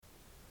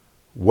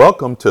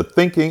Welcome to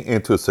Thinking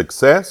into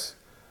Success.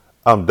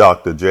 I'm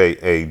Dr.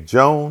 J.A.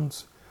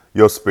 Jones,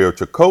 your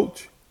spiritual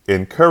coach,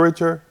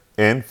 encourager,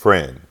 and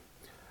friend.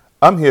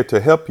 I'm here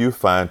to help you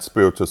find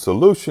spiritual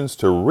solutions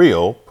to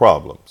real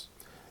problems.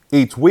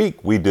 Each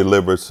week, we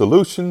deliver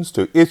solutions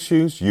to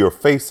issues you're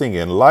facing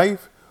in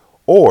life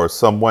or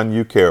someone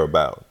you care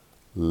about.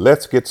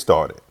 Let's get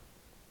started.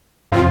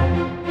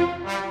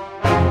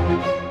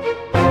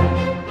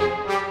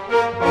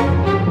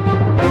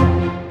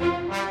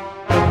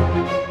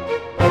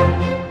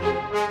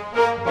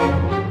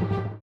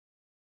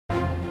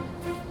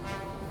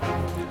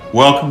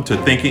 Welcome to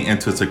Thinking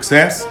into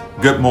Success.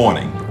 Good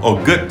morning,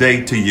 or good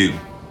day to you,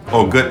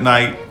 or good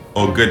night,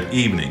 or good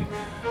evening,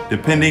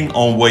 depending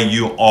on where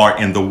you are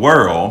in the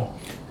world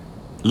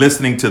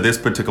listening to this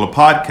particular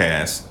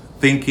podcast,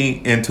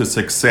 Thinking into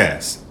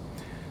Success.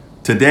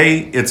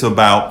 Today, it's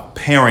about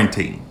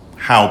parenting,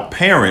 how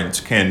parents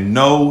can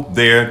know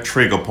their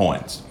trigger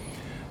points.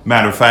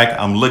 Matter of fact,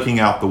 I'm looking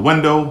out the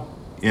window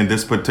in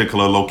this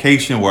particular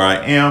location where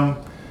I am.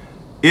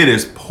 It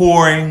is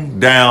pouring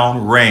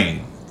down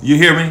rain. You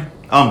hear me?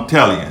 I'm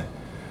telling you,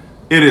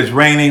 it is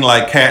raining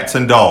like cats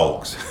and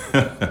dogs,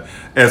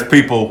 as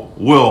people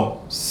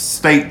will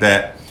state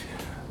that.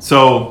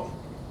 So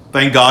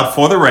thank God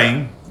for the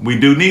rain. We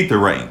do need the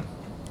rain.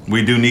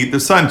 We do need the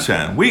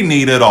sunshine. We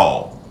need it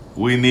all.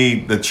 We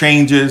need the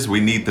changes.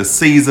 We need the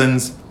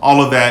seasons,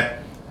 all of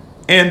that,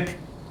 and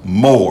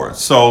more.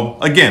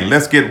 So again,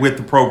 let's get with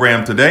the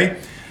program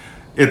today.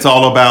 It's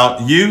all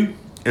about you.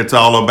 It's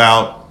all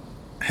about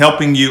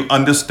helping you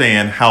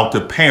understand how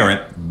to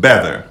parent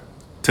better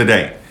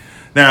today.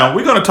 Now,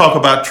 we're going to talk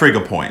about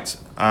trigger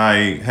points.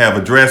 I have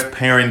addressed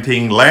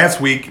parenting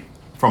last week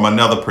from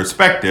another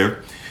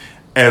perspective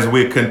as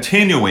we're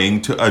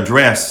continuing to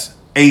address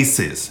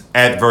ACEs,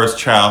 adverse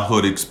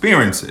childhood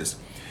experiences.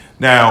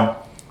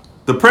 Now,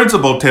 the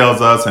principle tells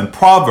us in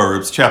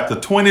Proverbs chapter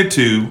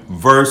 22,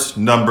 verse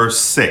number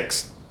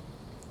 6,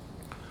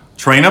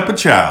 train up a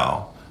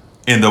child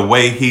in the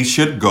way he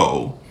should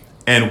go,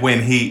 and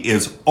when he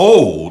is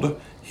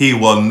old, he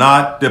will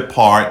not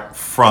depart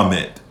from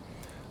it.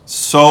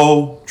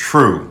 So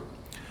true.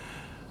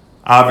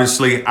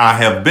 Obviously, I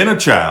have been a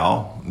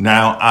child.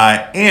 Now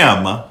I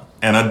am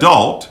an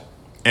adult,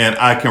 and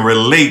I can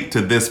relate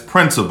to this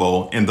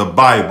principle in the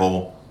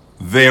Bible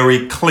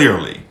very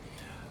clearly.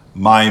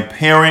 My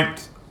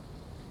parents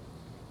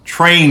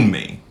trained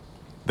me.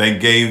 They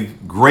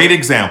gave great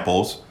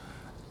examples.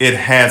 It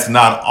has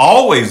not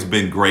always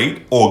been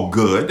great or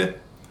good,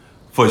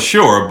 for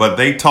sure, but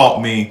they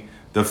taught me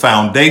the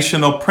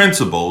foundational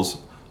principles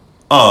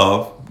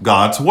of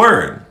God's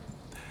Word.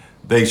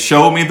 They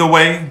showed me the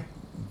way.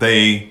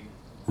 They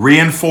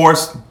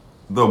reinforced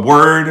the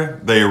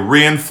Word. They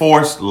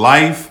reinforced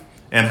life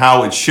and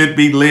how it should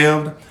be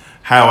lived,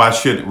 how I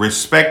should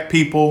respect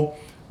people,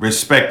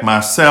 respect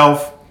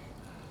myself,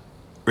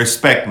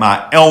 respect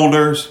my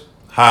elders,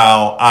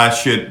 how I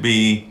should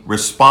be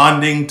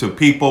responding to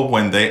people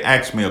when they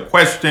ask me a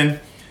question,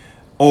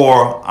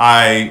 or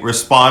I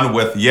respond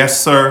with, yes,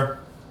 sir,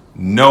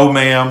 no,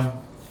 ma'am,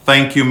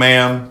 thank you,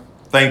 ma'am,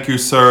 thank you,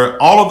 sir.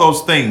 All of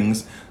those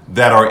things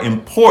that are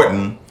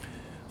important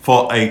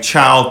for a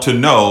child to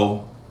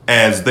know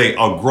as they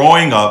are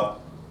growing up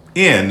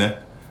in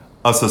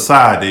a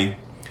society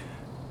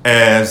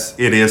as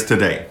it is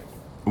today.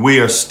 We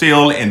are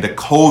still in the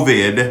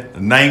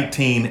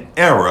COVID-19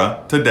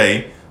 era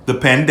today, the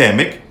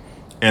pandemic,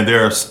 and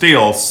there are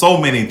still so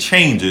many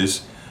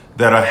changes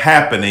that are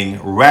happening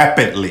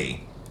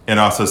rapidly in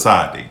our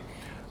society.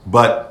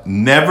 But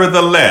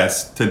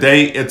nevertheless,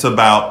 today it's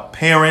about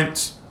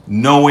parents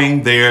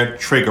knowing their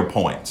trigger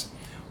points.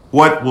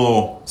 What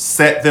will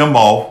set them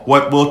off?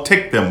 What will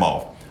tick them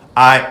off?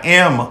 I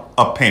am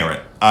a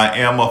parent. I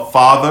am a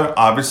father,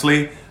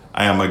 obviously.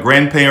 I am a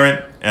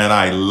grandparent, and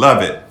I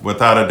love it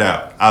without a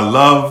doubt. I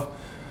love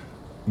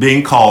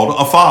being called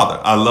a father.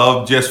 I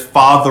love just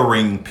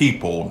fathering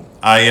people.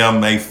 I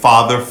am a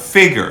father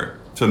figure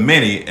to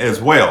many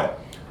as well.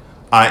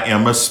 I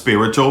am a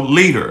spiritual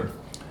leader.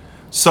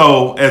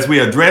 So as we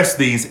address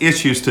these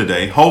issues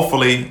today,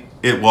 hopefully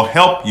it will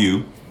help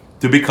you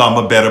to become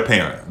a better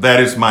parent. That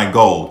is my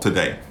goal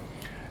today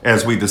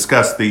as we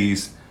discuss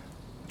these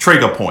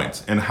trigger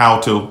points and how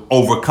to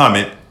overcome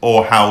it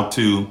or how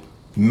to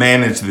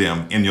manage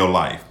them in your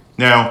life.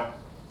 Now,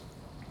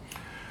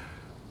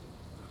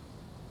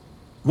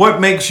 what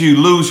makes you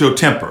lose your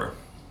temper?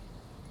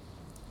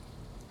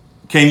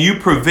 Can you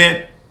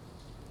prevent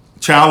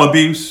child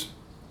abuse?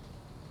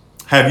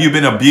 Have you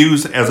been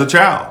abused as a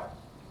child?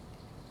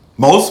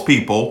 Most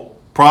people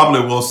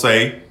probably will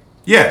say,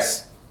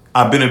 yes,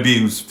 I've been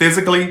abused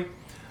physically,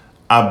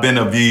 I've been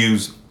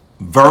abused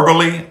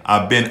verbally,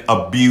 I've been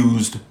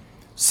abused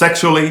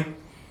sexually,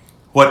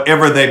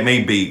 whatever that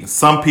may be.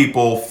 Some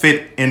people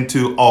fit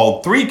into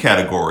all three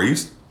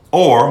categories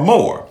or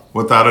more,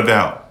 without a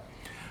doubt.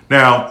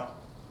 Now,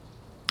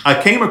 I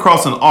came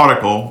across an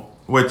article,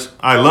 which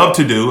I love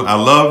to do. I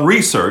love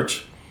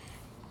research,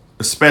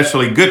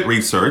 especially good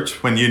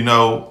research when you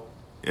know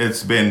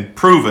it's been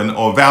proven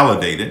or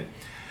validated.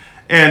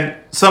 And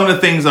some of the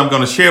things I'm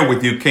going to share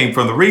with you came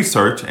from the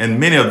research, and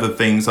many of the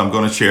things I'm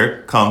going to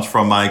share comes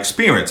from my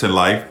experience in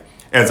life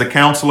as a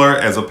counselor,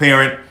 as a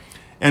parent,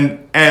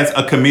 and as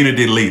a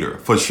community leader,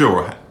 for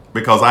sure,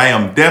 because I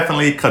am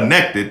definitely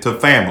connected to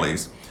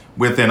families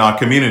within our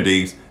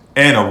communities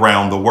and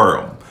around the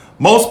world.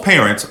 Most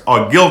parents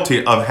are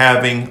guilty of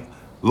having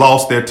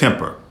lost their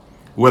temper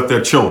with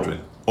their children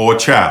or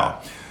child.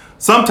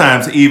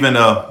 Sometimes even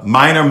a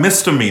minor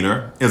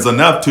misdemeanor is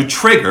enough to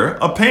trigger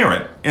a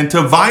parent into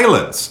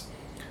violence.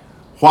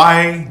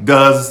 Why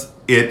does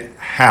it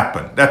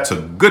happen? That's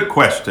a good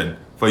question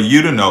for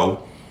you to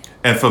know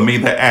and for me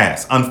to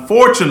ask.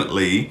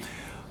 Unfortunately,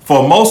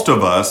 for most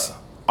of us,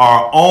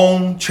 our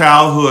own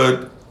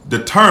childhood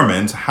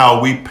determines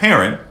how we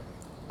parent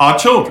our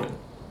children.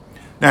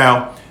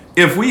 Now,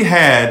 if we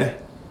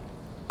had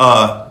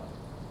a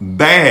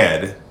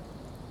bad,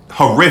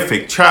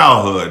 horrific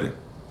childhood,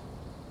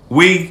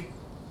 we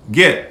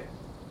get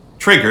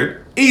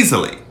triggered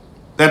easily.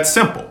 That's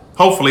simple.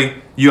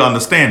 Hopefully you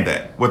understand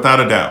that without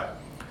a doubt.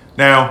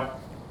 Now,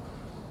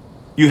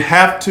 you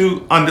have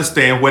to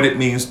understand what it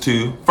means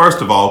to,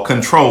 first of all,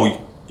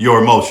 control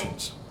your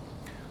emotions.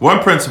 One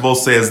principle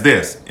says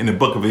this in the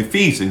book of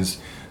Ephesians,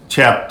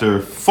 chapter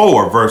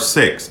 4, verse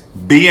 6.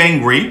 Be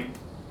angry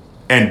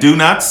and do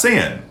not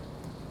sin.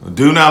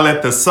 Do not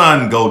let the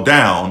sun go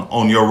down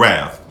on your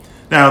wrath.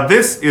 Now,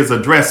 this is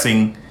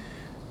addressing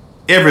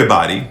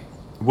everybody,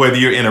 whether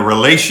you're in a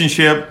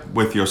relationship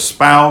with your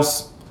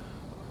spouse,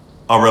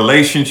 a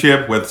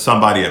relationship with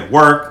somebody at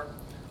work,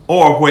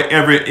 or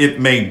wherever it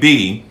may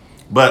be.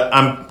 But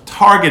I'm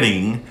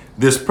targeting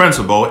this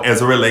principle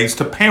as it relates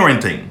to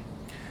parenting.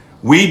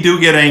 We do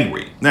get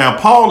angry. Now,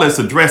 Paul is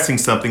addressing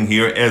something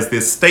here as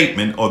this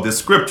statement or this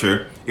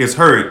scripture is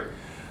heard.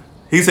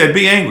 He said,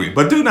 be angry,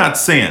 but do not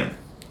sin.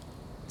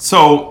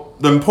 So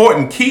the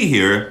important key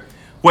here,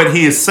 what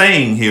he is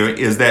saying here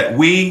is that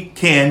we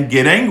can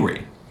get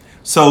angry.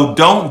 So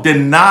don't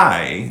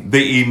deny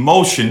the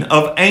emotion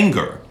of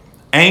anger.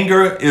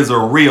 Anger is a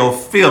real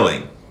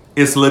feeling.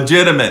 It's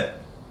legitimate.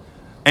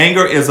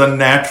 Anger is a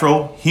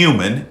natural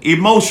human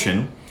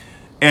emotion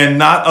and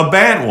not a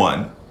bad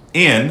one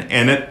in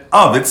and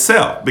of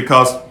itself.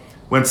 Because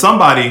when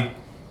somebody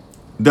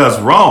does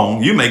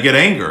wrong, you may get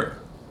anger.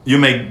 You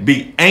may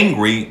be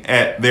angry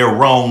at their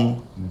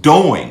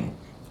wrongdoing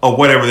or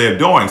whatever they're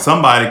doing.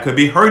 Somebody could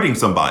be hurting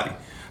somebody.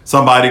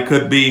 Somebody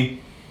could be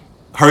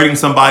hurting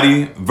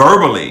somebody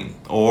verbally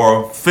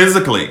or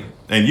physically.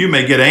 And you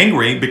may get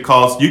angry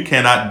because you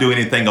cannot do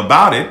anything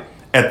about it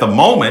at the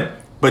moment,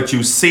 but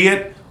you see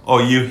it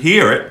or you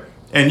hear it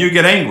and you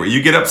get angry,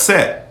 you get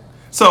upset.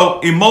 So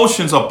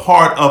emotions are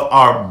part of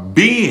our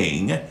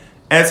being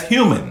as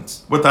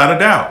humans, without a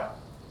doubt.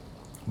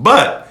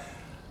 But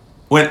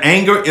when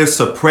anger is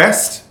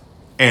suppressed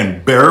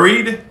and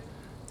buried,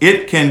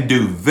 it can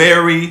do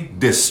very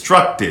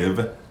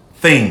destructive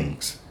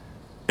things.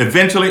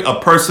 Eventually, a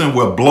person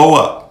will blow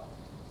up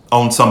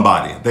on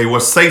somebody. They will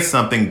say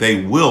something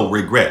they will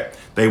regret.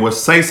 They will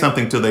say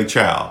something to their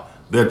child,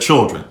 their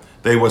children.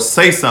 They will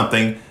say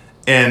something,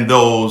 and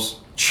those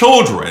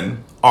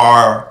children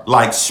are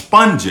like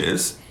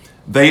sponges.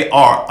 They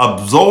are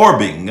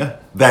absorbing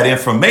that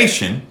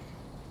information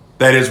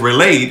that is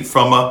relayed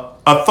from an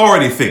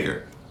authority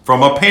figure,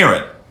 from a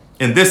parent,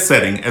 in this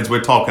setting as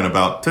we're talking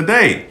about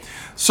today.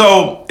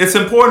 So it's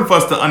important for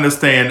us to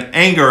understand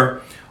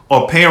anger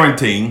or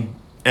parenting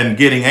and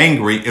getting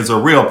angry is a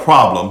real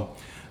problem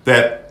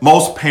that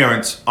most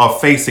parents are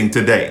facing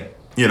today.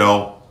 You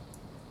know,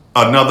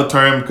 another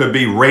term could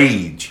be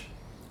rage,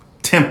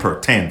 temper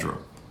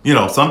tantrum. You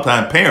know,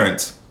 sometimes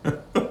parents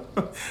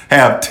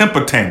have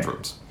temper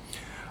tantrums.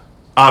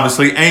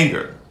 Obviously,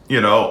 anger,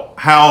 you know,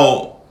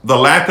 how the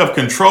lack of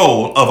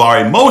control of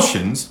our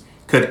emotions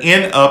could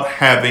end up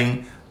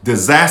having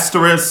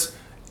disastrous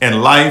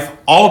and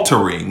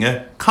life-altering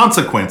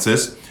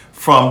consequences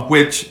from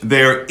which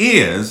there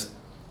is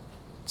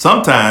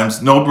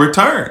sometimes no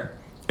return.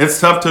 It's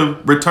tough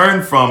to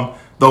return from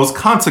those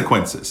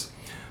consequences.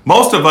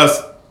 Most of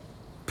us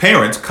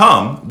parents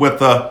come with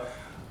a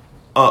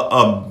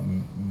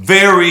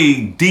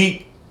very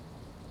deep,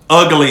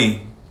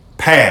 ugly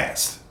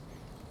past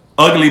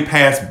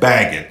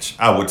baggage,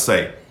 I would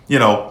say. You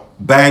know,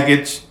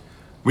 baggage,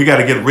 we got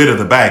to get rid of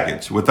the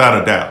baggage,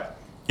 without a doubt.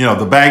 You know,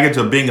 the baggage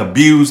of being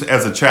abused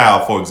as a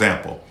child, for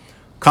example.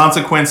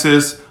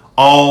 Consequences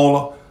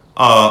all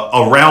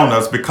around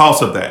us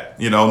because of that.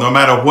 You know, no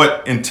matter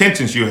what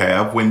intentions you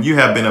have, when you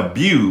have been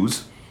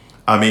abused,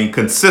 I mean,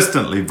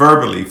 consistently,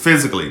 verbally,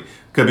 physically,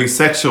 could be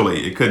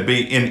sexually, it could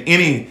be in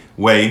any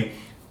way,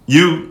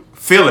 you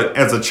feel it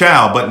as a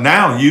child, but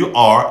now you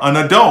are an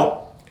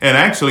adult, and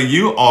actually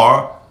you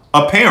are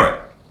a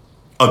parent,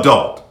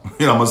 adult.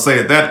 You know, I'm going to say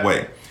it that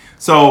way.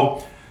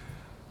 So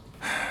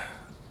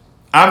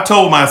I've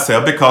told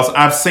myself, because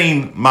I've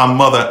seen my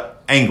mother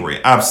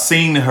angry. I've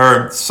seen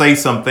her say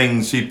some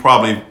things she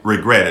probably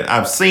regretted.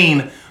 I've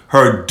seen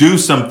her do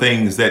some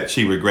things that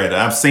she regretted.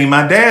 I've seen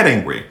my dad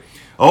angry.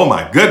 Oh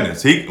my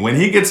goodness. When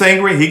he gets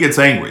angry, he gets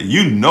angry.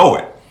 You know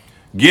it.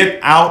 Get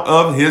out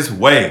of his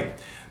way.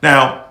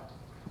 Now,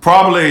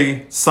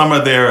 probably some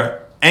of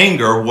their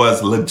anger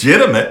was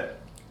legitimate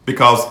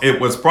because it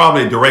was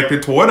probably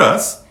directed toward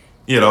us.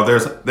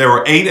 There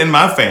were 8 in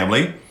my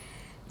family.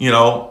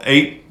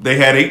 8. They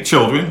had 8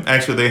 children.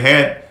 Actually, they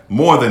had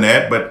more than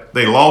that, but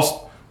they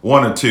lost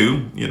 1 or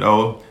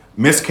 2.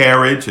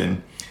 Miscarriage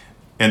and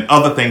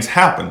other things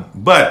happen.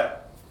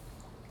 But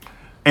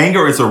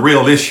anger is a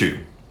real issue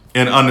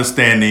in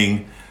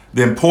understanding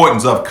the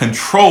importance of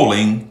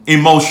controlling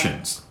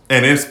emotions,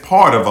 and it's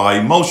part of our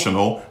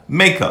emotional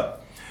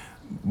makeup.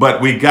 But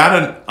we got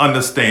to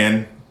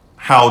understand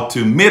how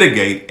to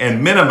mitigate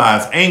and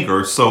minimize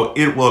anger so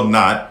it will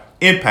not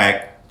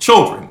impact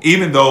children,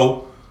 even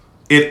though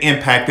it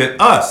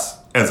impacted us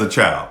as a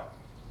child.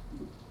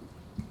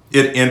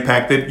 It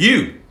impacted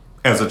you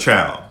as a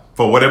child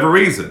for whatever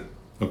reason,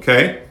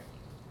 okay?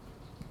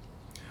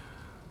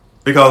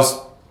 Because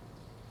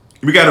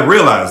we got to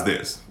realize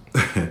this.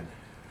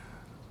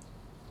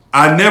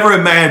 I never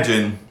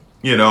imagined,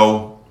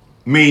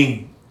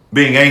 me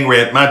being angry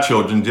at my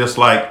children just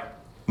like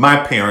my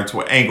parents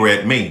were angry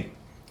at me.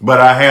 But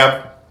I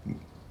have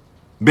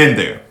been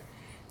there.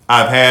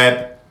 I've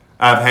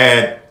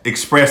had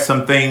expressed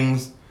some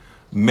things,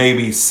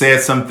 maybe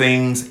said some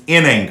things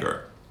in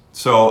anger.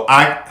 So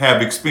I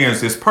have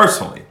experienced this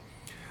personally.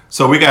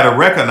 So we got to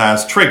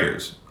recognize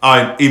triggers.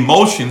 Our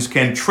emotions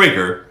can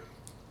trigger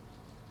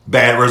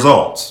bad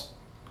results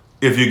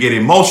if you get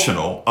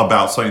emotional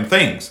about certain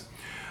things.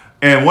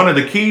 And one of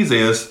the keys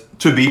is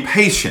to be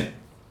patient.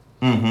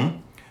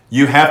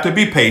 You have to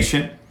be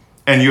patient,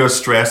 and you'll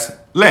stress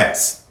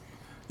less.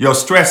 Your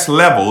stress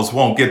levels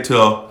won't get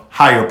to a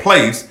higher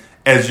place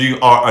as you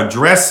are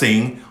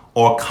addressing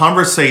or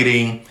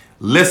conversating,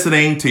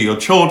 listening to your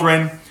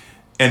children,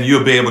 and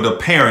you'll be able to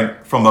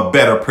parent from a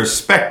better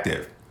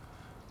perspective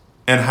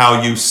and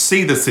how you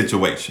see the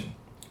situation.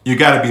 You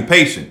got to be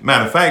patient.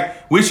 Matter of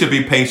fact, we should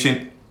be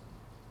patient,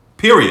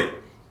 period.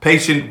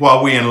 Patient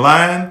while we're in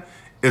line.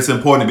 It's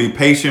important to be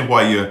patient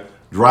while you're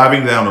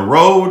driving down the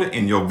road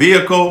in your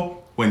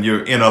vehicle. When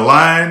you're in a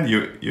line,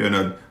 you're in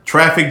a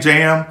traffic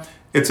jam.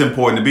 It's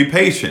important to be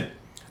patient.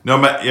 No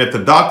matter at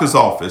the doctor's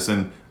office,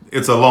 and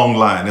it's a long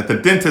line. At the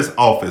dentist's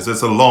office,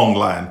 it's a long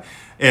line.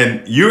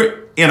 And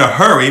you're in a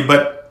hurry,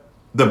 but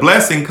the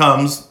blessing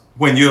comes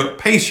when you're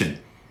patient,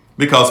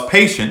 because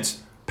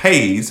patience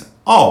pays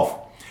off.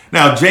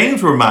 Now,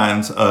 James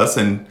reminds us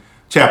in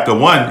chapter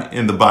 1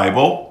 in the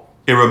Bible,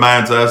 it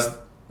reminds us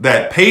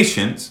that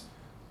patience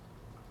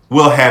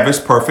will have its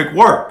perfect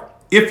work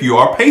if you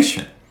are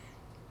patient.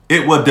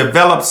 It will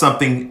develop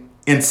something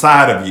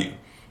inside of you.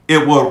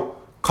 It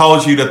will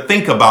cause you to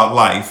think about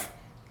life,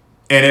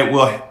 and it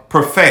will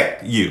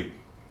perfect you.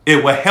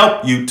 It will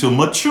help you to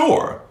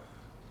mature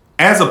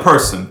as a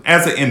person,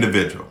 as an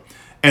individual.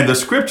 And the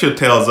scripture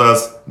tells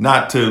us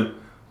not to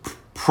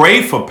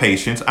pray for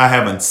patience. I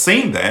haven't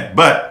seen that,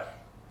 but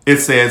it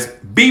says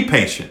be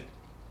patient.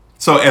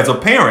 So as a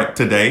parent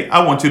today,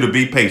 I want you to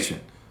be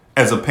patient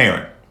as a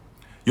parent.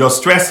 Your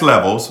stress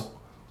levels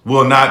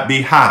will not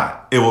be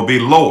high. It will be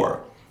lower,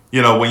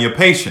 when you're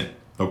patient,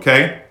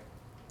 okay?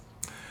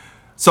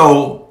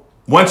 So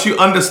once you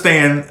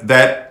understand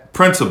that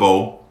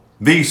principle,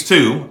 these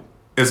two,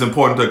 it's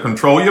important to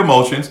control your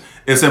emotions.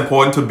 It's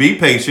important to be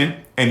patient,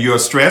 and you'll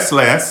stress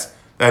less.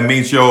 That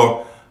means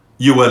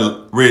you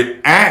will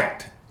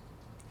react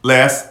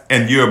less,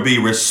 and you'll be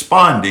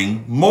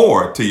responding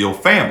more to your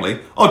family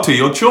or to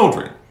your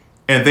children,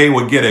 and they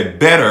will get a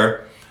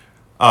better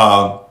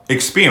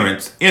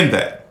experience in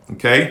that.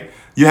 Okay,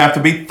 you have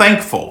to be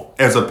thankful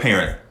as a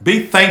parent.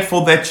 Be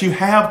thankful that you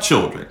have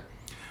children.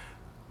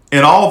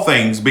 In all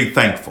things, be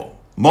thankful.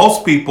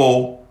 Most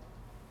people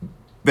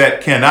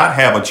that cannot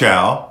have a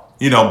child,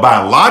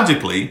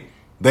 biologically,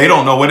 they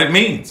don't know what it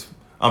means.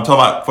 I'm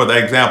talking about, for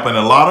the example, and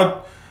a lot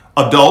of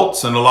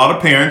adults and a lot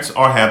of parents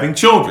are having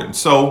children.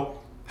 So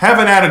have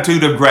an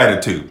attitude of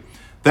gratitude.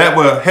 That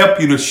will help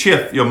you to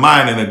shift your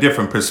mind in a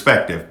different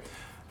perspective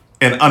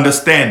and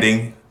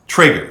understanding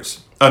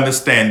triggers,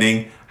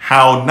 understanding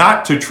how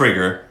not to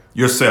trigger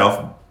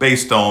yourself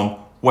based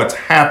on what's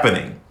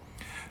happening.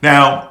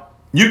 Now,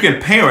 you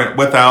can parent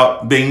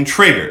without being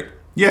triggered.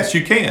 Yes,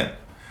 you can.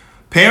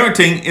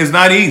 Parenting is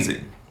not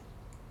easy,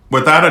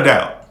 without a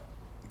doubt.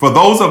 For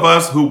those of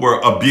us who were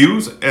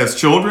abused as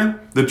children,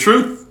 the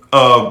truth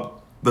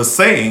of the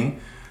saying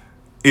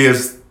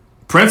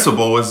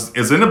principle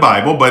is in the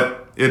Bible,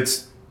 but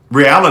it's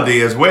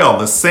reality as well.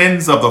 The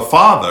sins of the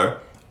father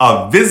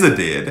are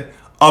visited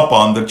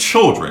upon the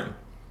children,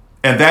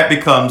 and that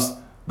becomes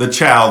the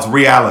child's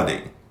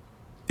reality.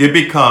 It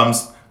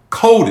becomes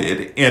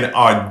coded in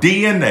our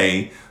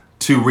DNA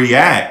to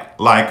react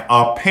like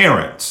our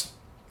parents.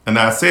 And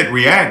I said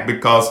react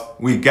because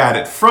we got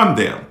it from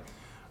them.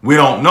 We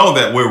don't know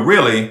that we're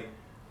really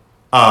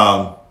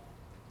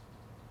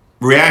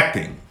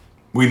reacting.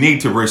 We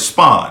need to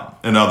respond,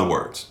 in other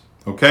words.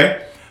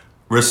 Okay?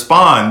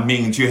 Respond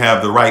means you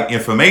have the right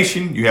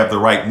information, you have the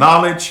right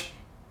knowledge,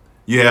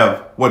 you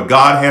have what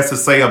God has to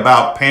say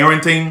about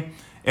parenting,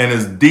 and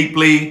is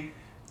deeply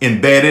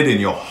embedded in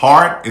your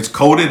heart. It's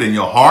coded in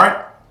your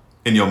heart.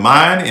 in your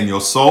mind, in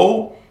your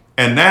soul.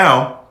 And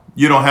now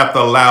you don't have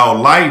to allow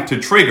life to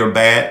trigger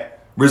bad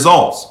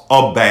results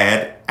or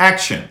bad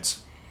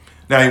actions.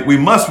 Now, we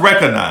must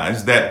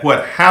recognize that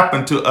what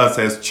happened to us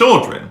as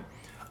children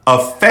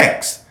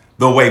affects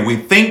the way we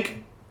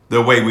think,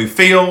 the way we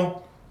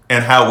feel,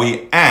 and how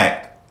we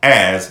act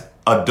as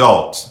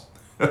adults.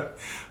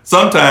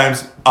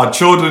 Sometimes our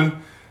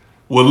children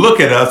will look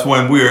at us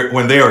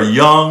when they are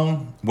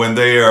young, when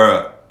they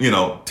are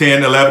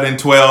 10, 11, and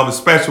 12,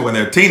 especially when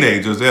they're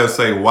teenagers. They'll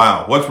say,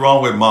 wow, what's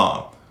wrong with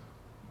mom?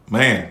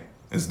 Man,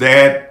 is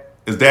dad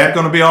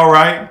going to be all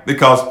right?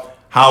 Because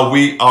how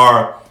we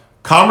are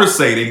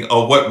conversating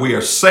or what we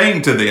are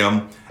saying to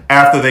them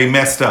after they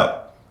messed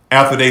up,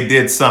 after they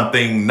did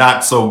something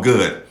not so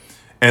good.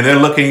 And they're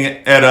looking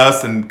at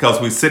us, and because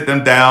we sit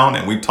them down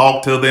and we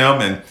talk to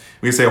them and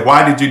we say,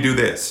 why did you do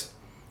this?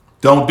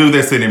 Don't do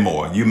this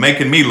anymore. You're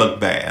making me look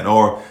bad,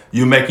 or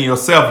you're making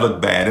yourself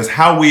look bad. It's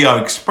how we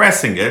are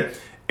expressing it.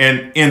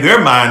 And in their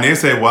mind, they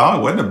say, well,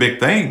 it wasn't a big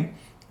thing.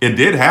 It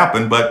did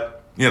happen,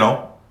 but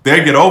they'll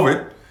get over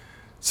it.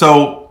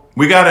 So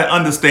we got to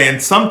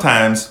understand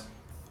sometimes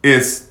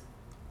it's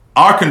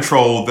our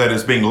control that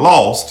is being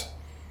lost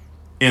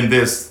in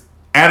this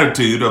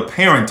attitude of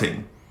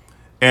parenting,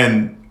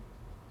 and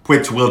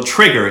which will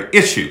trigger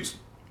issues.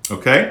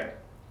 Okay?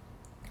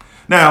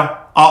 Now,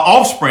 our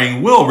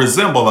offspring will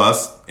resemble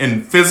us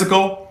in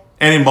physical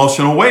and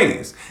emotional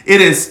ways. It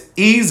is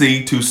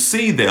easy to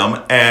see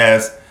them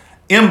as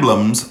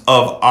emblems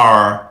of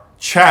our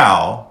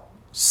child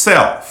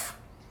self.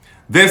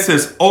 This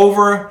is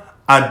over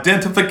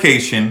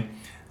identification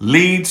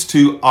leads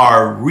to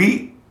our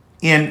reenacting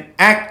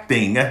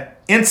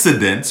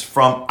incidents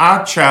from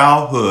our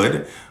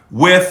childhood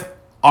with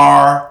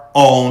our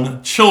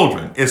own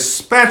children,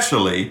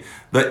 especially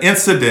the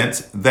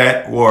incidents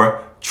that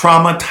were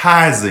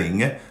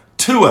traumatizing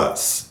to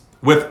us.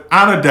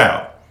 Without a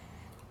doubt,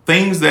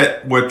 things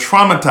that were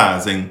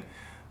traumatizing,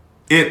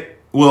 it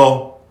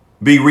will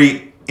be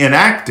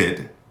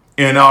reenacted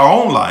in our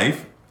own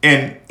life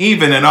and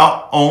even in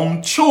our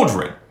own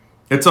children.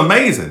 It's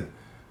amazing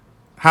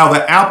how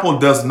the apple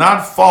does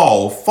not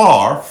fall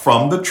far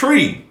from the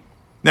tree.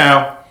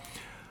 Now,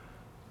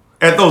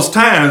 at those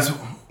times,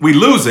 we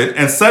lose it,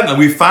 and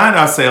suddenly we find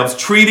ourselves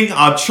treating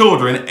our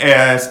children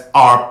as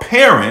our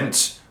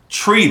parents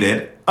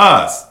treated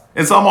us.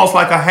 It's almost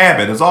like a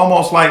habit. It's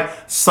almost like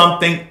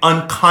something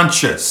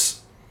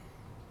unconscious,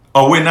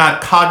 or we're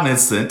not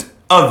cognizant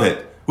of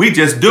it. We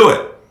just do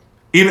it.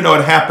 Even though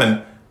it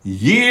happened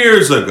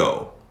years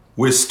ago,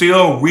 we're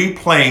still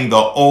replaying the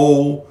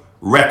old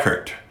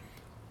record,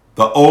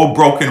 the old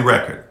broken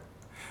record.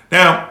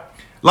 Now,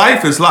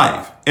 life is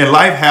life, and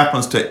life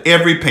happens to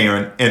every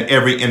parent and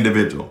every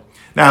individual.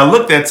 Now, I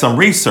looked at some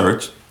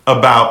research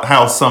about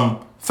how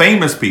some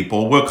famous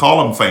people, we'll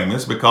call them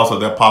famous because of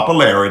their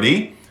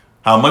popularity,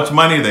 how much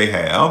money they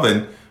have,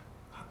 and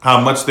how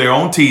much they're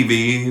on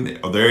TV,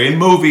 or they're in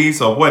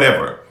movies, or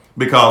whatever.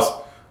 Because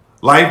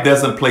life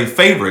doesn't play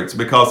favorites,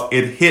 because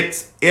it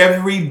hits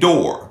every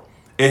door,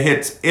 it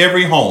hits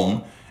every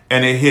home,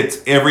 and it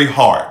hits every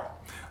heart.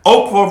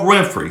 Oprah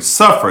Winfrey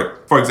suffered,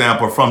 for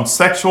example, from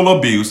sexual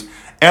abuse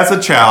as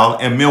a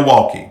child in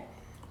Milwaukee.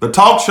 The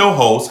talk show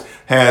host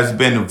has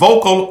been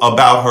vocal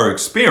about her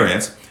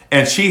experience,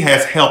 and she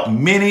has helped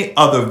many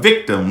other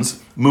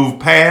victims move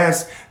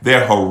past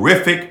their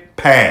horrific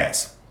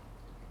past.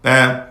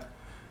 Now,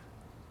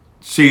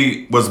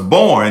 she was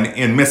born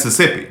in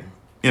Mississippi,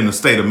 in the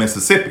state of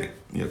Mississippi,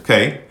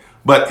 okay?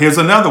 But here's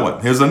another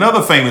one. Here's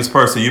another famous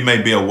person you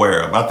may be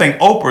aware of. I think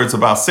Oprah is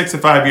about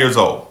 65 years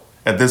old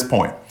at this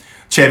point.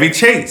 Chevy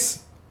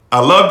Chase. I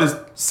love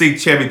to see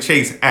Chevy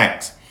Chase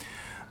act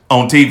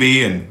on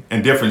TV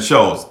and different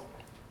shows.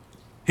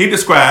 He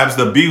describes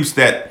the abuse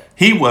that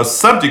he was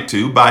subject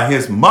to by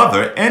his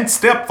mother and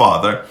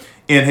stepfather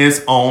in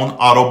his own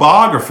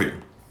autobiography.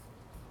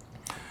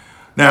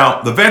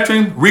 Now, the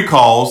veteran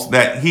recalls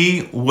that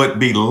he would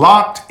be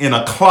locked in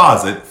a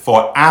closet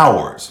for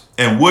hours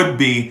and would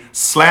be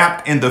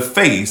slapped in the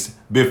face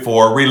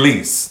before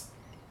release.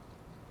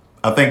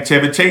 I think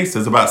Chevy Chase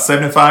is about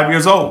 75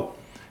 years old.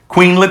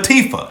 Queen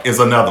Latifah is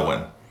another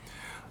one.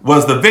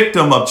 Was the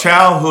victim of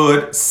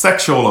childhood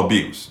sexual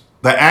abuse.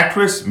 The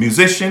actress,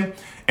 musician,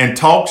 and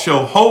talk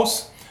show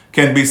host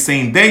can be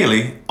seen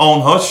daily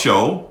on her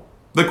show,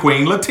 The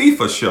Queen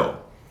Latifah Show.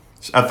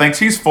 I think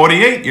she's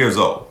 48 years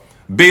old.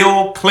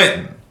 Bill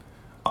Clinton,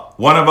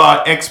 one of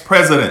our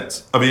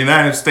ex-presidents of the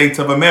United States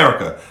of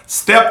America,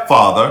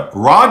 stepfather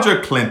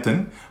Roger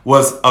Clinton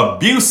was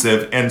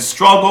abusive and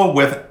struggled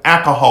with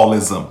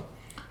alcoholism.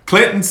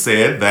 Clinton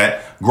said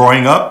that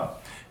growing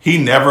up, he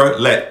never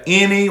let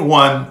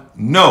anyone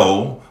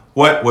know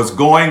what was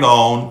going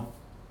on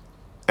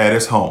at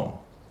his home.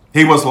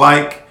 It was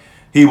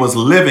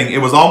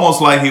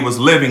almost like he was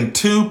living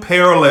two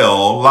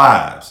parallel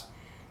lives.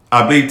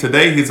 I believe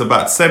today he's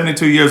about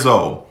 72 years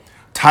old.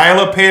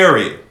 Tyler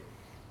Perry,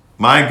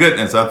 my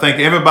goodness, I think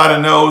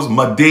everybody knows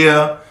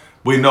Madea.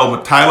 We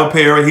know Tyler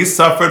Perry. He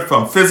suffered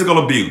from physical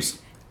abuse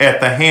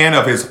at the hand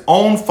of his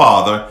own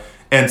father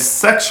and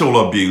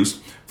sexual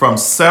abuse from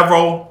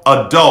several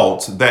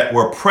adults that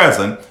were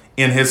present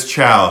in his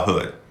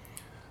childhood.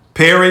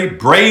 Perry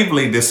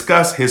bravely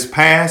discussed his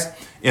past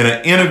in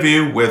an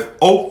interview with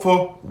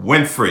Oprah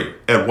Winfrey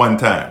at one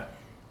time.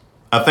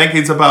 I think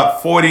he's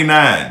about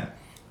 49.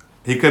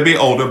 He could be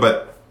older,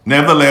 but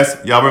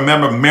nevertheless, y'all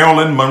remember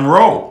Marilyn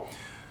Monroe.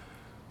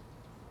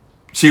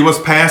 She was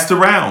passed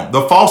around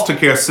the foster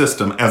care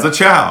system as a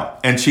child,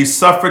 and she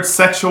suffered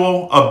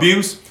sexual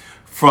abuse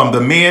from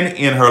the men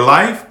in her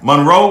life.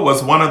 Monroe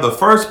was one of the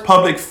first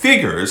public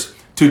figures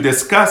to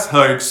discuss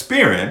her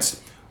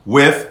experience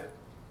with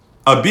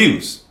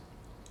abuse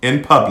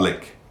in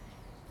public,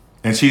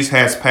 and she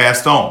has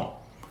passed on.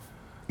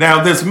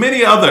 Now, there's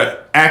many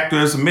other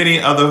actors, many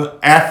other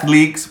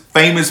athletes,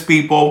 famous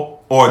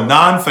people or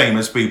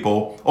non-famous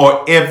people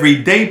or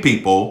everyday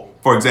people,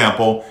 for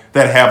example,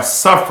 that have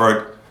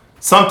suffered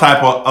some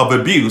type of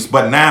abuse,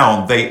 but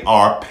now they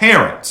are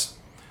parents.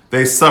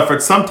 They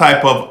suffered some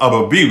type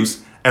of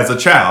abuse as a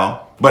child,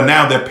 but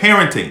now they're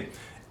parenting,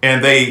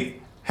 and they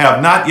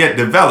have not yet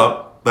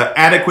developed the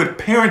adequate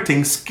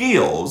parenting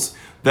skills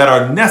that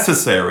are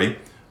necessary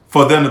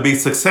for them to be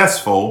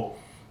successful,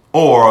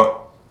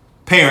 or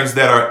parents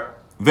that are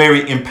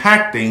very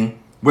impacting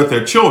with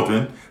their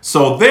children,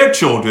 so their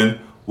children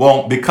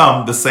won't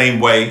become the same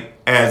way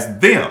as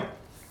them.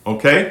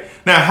 Okay?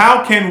 Now,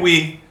 how can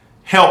we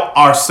help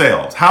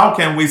ourselves? How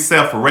can we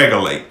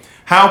self-regulate?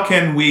 How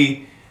can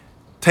we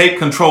take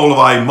control of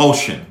our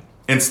emotion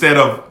instead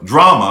of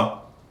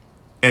drama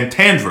and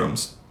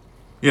tantrums,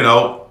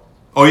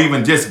 or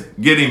even just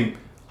getting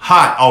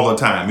hot all the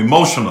time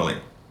emotionally?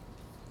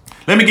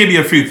 Let me give you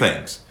a few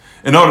things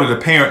in order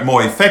to parent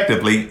more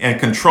effectively and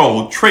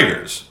control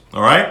triggers.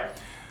 All right?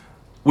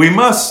 We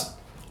must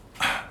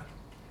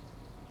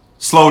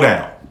slow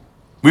down.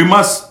 We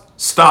must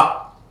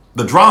stop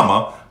the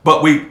drama,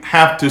 but we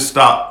have to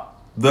stop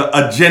the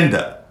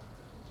agenda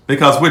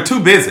because we're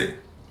too busy.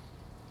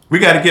 We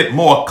got to get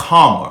more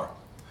calmer.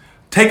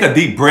 Take a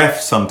deep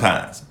breath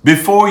sometimes.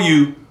 Before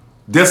you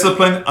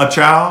discipline a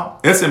child,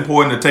 it's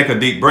important to take a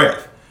deep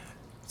breath.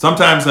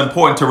 Sometimes it's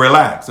important to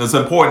relax. It's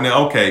important to,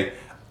 okay,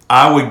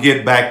 I will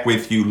get back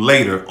with you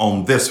later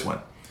on this one.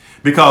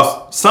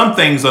 Because some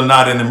things are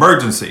not an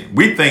emergency.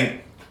 We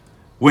think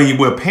when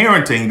we're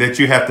parenting that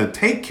you have to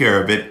take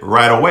care of it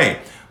right away.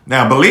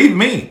 Now, believe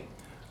me,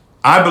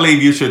 I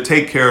believe you should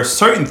take care of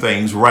certain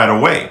things right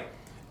away.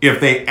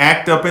 If they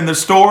act up in the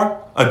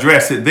store,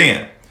 address it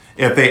then.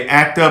 If they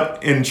act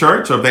up in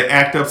church or if they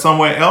act up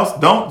somewhere else,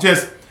 don't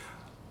just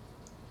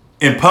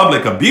in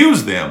public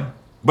abuse them,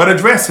 but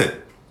address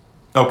it.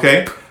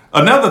 Okay?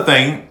 Another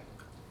thing,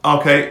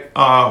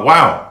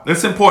 wow,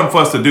 it's important for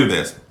us to do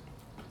this.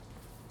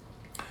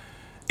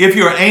 If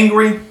you're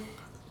angry,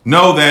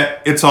 know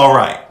that it's all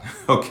right.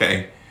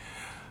 Okay?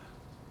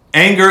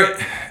 Anger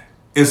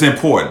is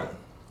important,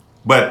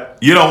 but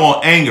you don't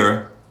want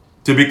anger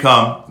to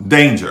become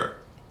danger,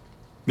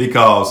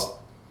 because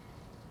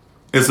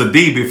it's a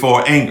D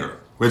before anger,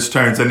 which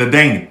turns into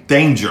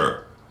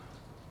danger.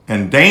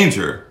 And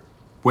danger,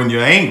 when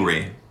you're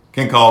angry,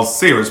 can cause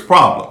serious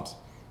problems.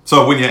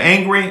 So when you're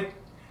angry,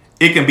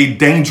 it can be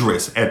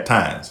dangerous at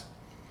times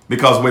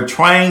because we're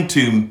trying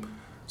to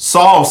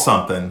solve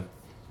something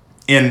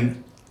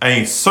in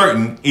a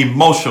certain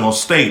emotional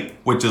state,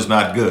 which is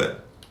not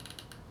good.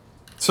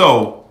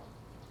 So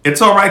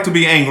it's all right to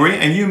be angry,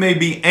 and you may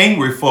be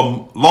angry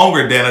for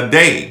longer than a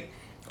day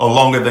or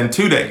longer than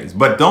 2 days,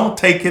 but don't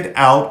take it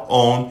out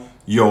on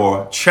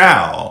your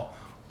child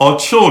or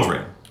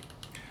children.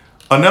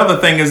 Another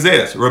thing is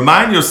this: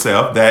 remind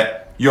yourself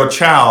that your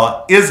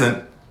child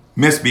isn't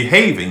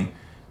misbehaving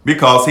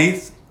because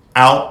he's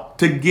out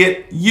to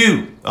get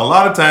you. A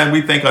lot of times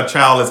we think a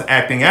child is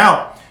acting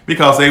out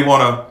because they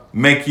want to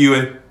make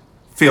you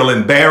feel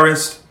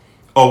embarrassed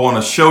or want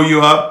to show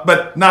you up,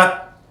 but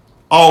not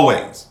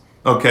always,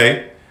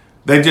 okay?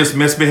 They're just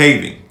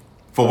misbehaving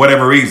for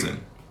whatever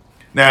reason.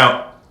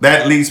 Now,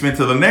 that leads me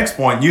to the next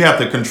point. You have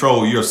to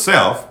control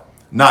yourself,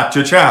 not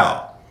your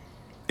child.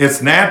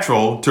 It's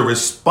natural to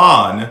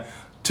respond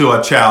to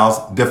a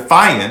child's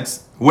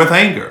defiance with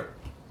anger.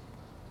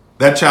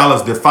 That child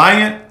is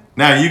defiant.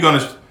 Now you're going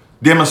to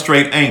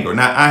demonstrate anger.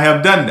 Now, I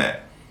have done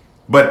that.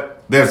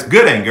 But there's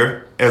good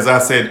anger. As I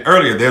said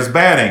earlier, there's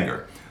bad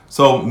anger.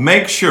 So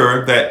make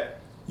sure that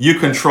you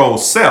control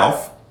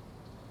self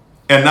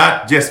and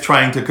not just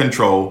trying to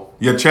control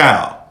your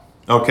child.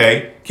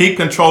 Okay? Keep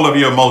control of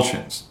your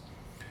emotions.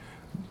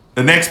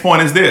 The next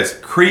point is this: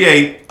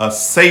 create a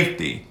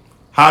safety.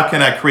 How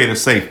can I create a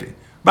safety?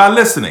 By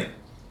listening.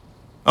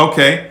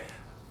 Okay?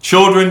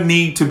 Children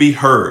need to be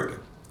heard.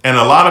 And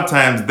a lot of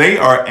times they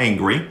are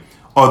angry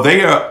or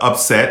they are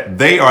upset.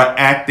 They are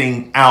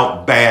acting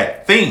out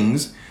bad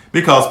things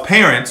because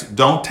parents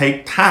don't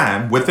take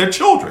time with their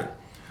children.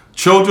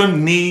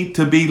 Children need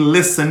to be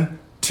listened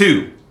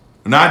to,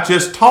 not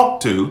just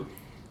talked to,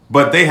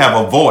 but they have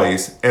a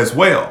voice as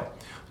well.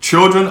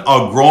 Children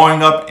are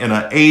growing up in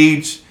an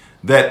age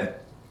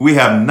that we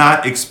have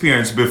not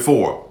experienced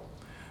before.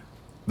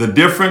 The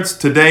difference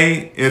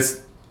today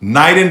is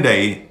night and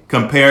day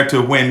compared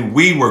to when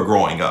we were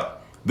growing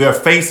up. They're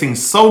facing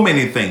so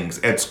many things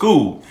at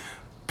school: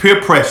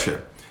 peer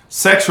pressure,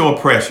 sexual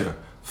pressure,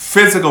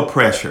 physical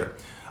pressure,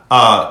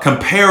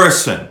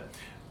 comparison.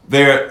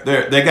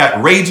 They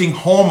got raging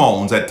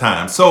hormones at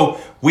times. So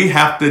we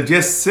have to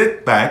just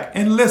sit back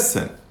and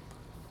listen.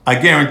 I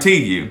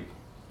guarantee you,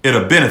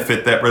 it'll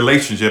benefit that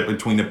relationship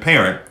between the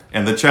parent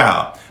and the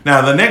child.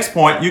 Now, the next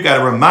point, you got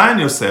to remind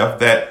yourself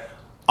that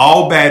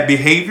all bad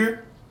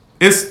behavior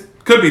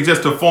could be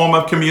just a form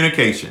of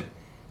communication.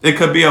 It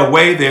could be a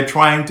way they're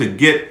trying to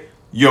get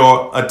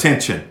your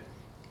attention.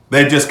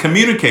 They're just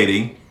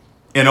communicating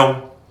in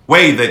a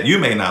way that you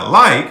may not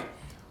like,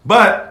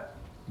 but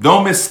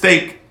don't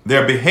mistake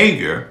their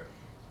behavior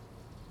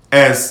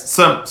as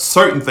some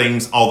certain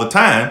things all the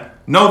time.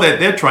 Know that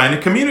they're trying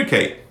to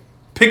communicate.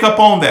 Pick up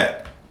on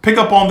that. Pick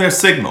up on their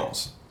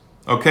signals.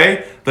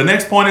 Okay? The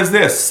next point is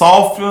this: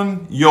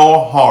 soften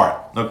your heart.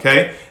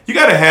 Okay? You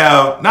got to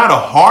have not a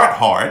hard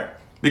heart,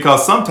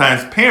 because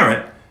sometimes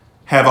parents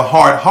have a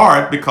hard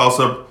heart because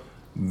of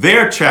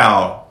their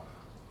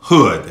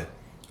childhood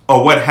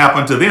or what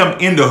happened to them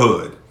in the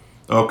hood,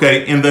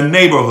 okay, in the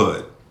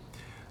neighborhood.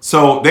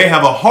 So they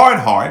have a hard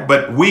heart,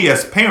 but we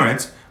as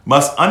parents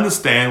must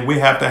understand we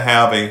have to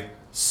have a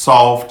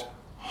soft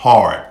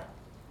heart.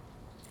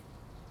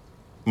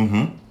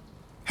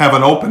 Have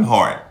an open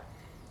heart.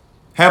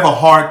 Have a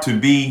heart to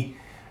be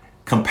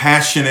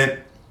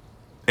compassionate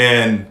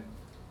and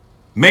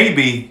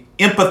maybe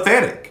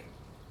empathetic,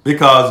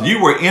 because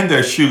you were in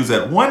their shoes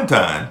at one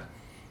time,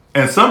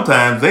 and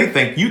sometimes they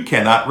think you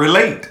cannot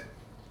relate.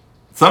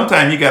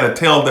 Sometimes you got to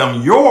tell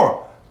them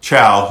your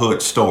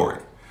childhood story.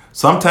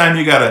 Sometimes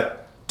you got to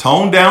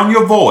tone down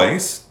your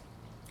voice,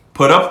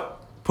 put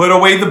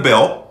away the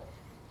belt,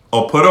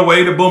 or put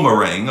away the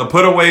boomerang, or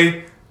put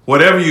away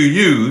whatever you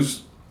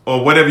use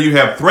or whatever you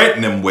have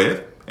threatened them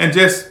with, and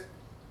just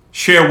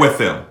share with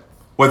them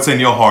what's in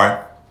your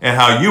heart and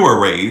how you were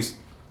raised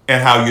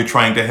and how you're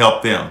trying to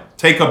help them.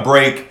 Take a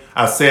break.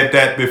 I said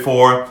that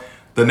before.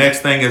 The next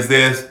thing is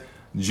this: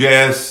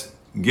 just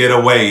get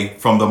away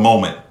from the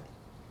moment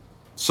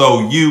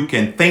so you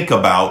can think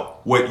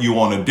about what you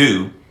want to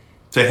do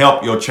to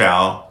help your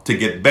child to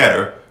get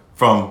better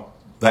from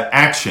the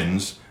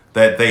actions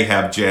that they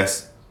have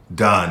just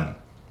done,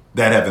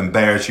 that have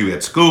embarrassed you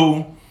at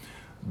school,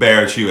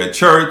 embarrassed you at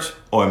church,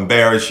 or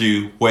embarrassed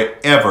you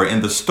wherever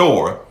in the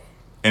store,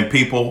 and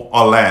people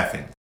are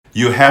laughing.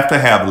 You have to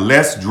have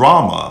less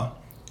drama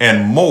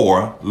and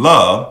more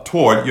love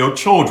toward your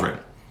children.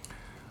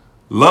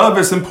 Love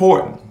is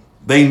important.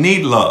 They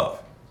need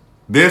love.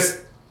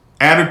 This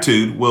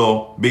attitude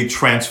will be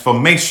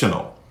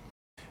transformational.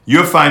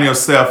 You'll find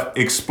yourself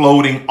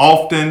exploding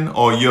often,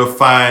 or you'll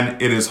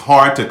find it is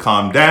hard to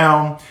calm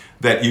down,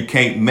 that you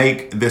can't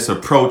make this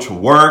approach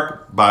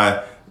work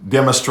by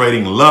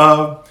demonstrating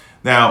love.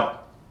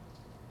 Now,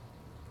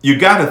 you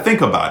got to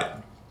think about it.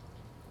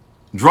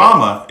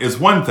 Drama is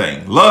one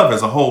thing. Love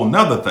is a whole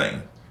nother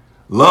thing.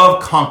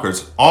 Love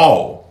conquers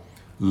all.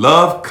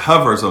 Love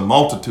covers a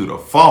multitude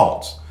of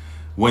faults.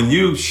 When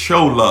you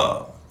show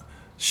love,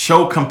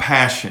 show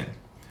compassion,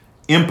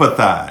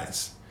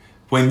 empathize,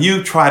 when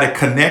you try to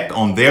connect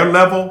on their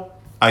level,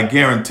 I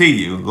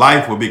guarantee you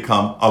life will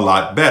become a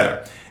lot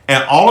better.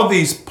 And all of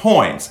these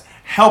points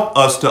help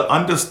us to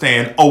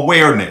understand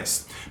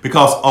awareness,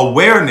 because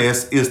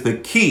awareness is the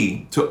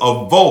key to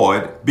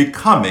avoid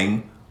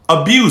becoming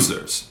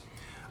abusers.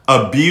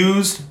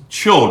 Abused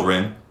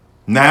children,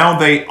 now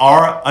they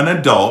are an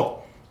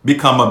adult,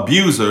 become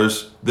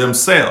abusers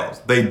themselves.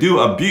 They do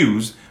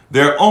abuse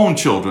their own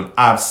children.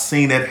 I've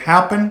seen it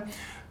happen.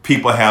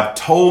 People have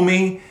told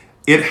me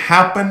it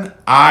happened.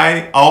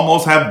 I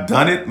almost have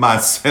done it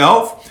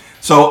myself.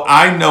 So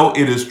I know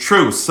it is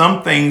true.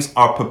 Some things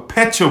are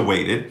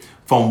perpetuated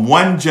from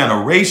one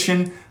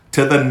generation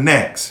to the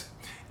next.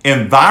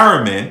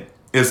 Environment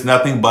is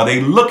nothing but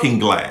a looking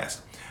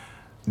glass.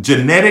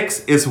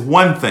 Genetics is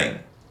one thing,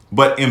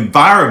 but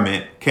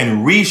environment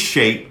can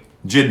reshape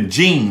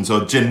genes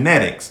or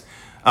genetics,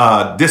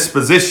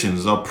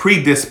 dispositions or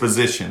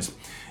predispositions.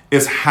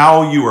 It's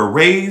how you were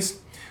raised.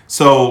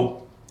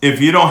 So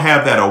if you don't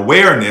have that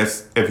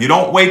awareness, if you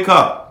don't wake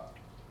up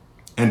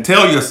and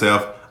tell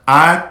yourself,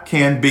 I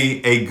can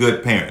be a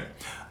good parent,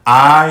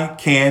 I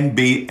can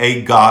be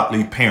a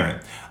godly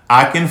parent,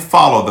 I can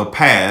follow the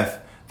path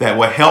that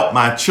will help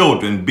my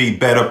children be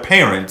better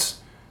parents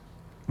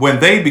when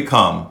they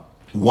become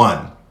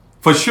one,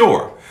 for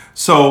sure.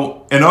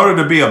 So in order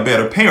to be a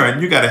better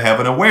parent, you got to have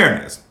an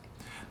awareness.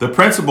 The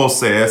principle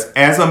says,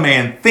 as a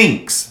man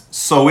thinks,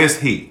 so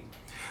is he.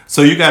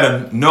 So you got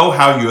to know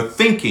how you're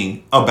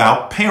thinking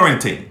about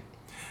parenting.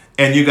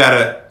 And you got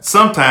to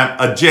sometimes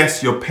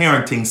adjust your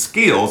parenting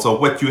skills or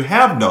what you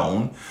have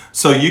known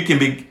so you can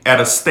be at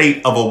a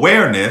state of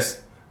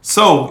awareness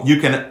so you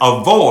can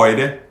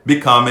avoid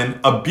becoming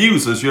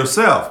abusers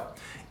yourself.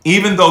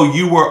 Even though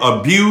you were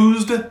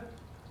abused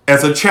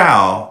as a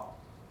child,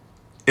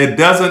 it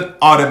doesn't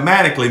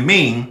automatically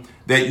mean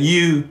that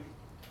you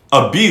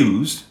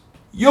abused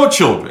your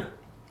children,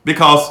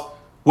 because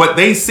what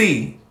they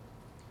see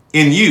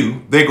in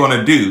you, they're going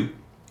to do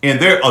in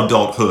their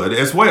adulthood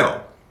as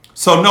well.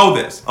 So know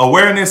this,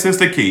 awareness is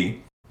the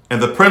key,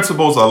 and the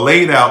principles are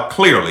laid out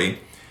clearly.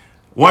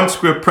 One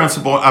script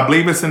principle, I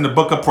believe it's in the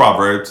book of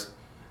Proverbs,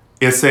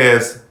 it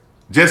says,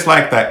 just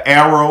like the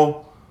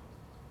arrow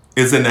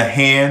is in the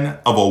hand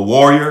of a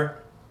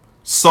warrior,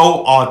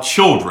 so our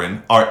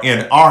children are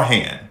in our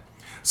hand.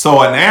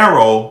 So an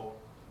arrow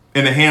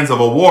in the hands of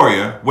a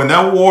warrior, when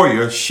that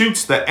warrior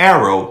shoots the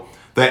arrow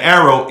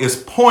is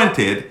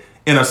pointed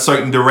in a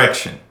certain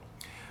direction.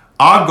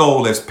 Our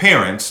goal as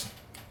parents,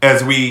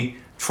 as we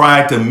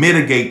try to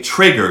mitigate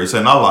triggers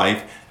in our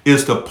life,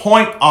 is to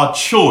point our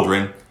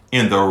children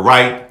in the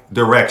right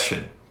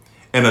direction,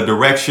 in a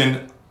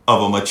direction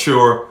of a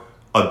mature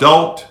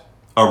adult,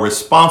 a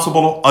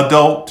responsible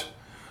adult,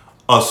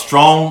 a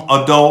strong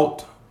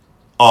adult,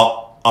 an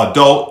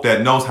adult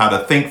that knows how to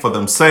think for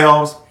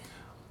themselves,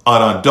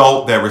 an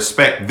adult that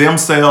respects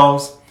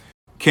themselves,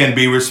 can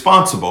be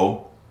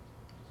responsible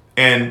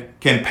and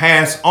can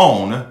pass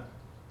on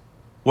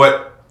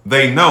what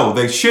they know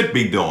they should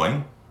be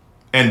doing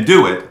and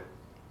do it.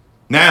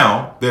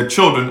 Now their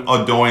children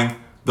are doing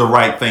the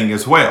right thing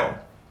as well.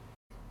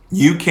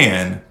 You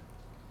can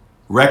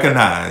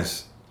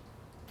recognize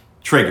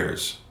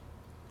triggers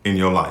in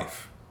your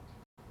life,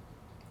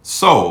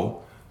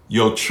 so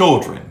your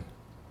children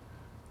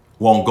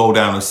won't go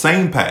down the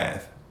same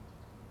path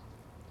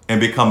and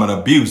become an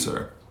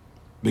abuser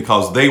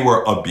because they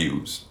were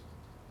abused,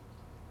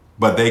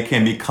 but they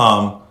can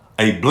become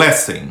a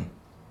blessing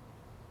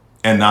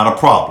and not a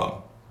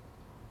problem.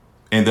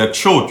 And their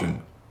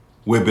children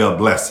will be a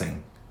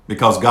blessing,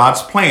 because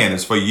God's plan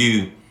is for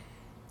you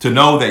to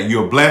know that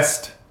you're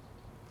blessed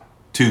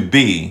to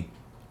be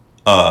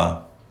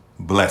a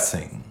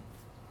blessing.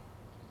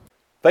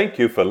 Thank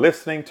you for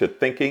listening to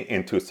Thinking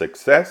into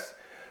Success.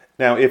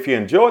 Now, if you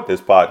enjoyed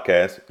this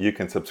podcast, you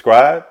can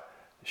subscribe,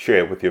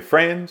 share it with your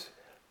friends,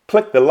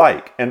 click the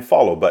like and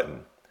follow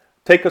button,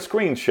 take a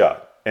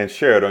screenshot and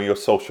share it on your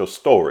social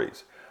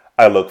stories.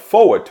 I look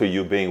forward to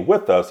you being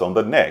with us on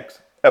the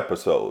next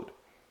episode.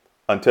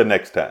 Until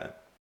next time.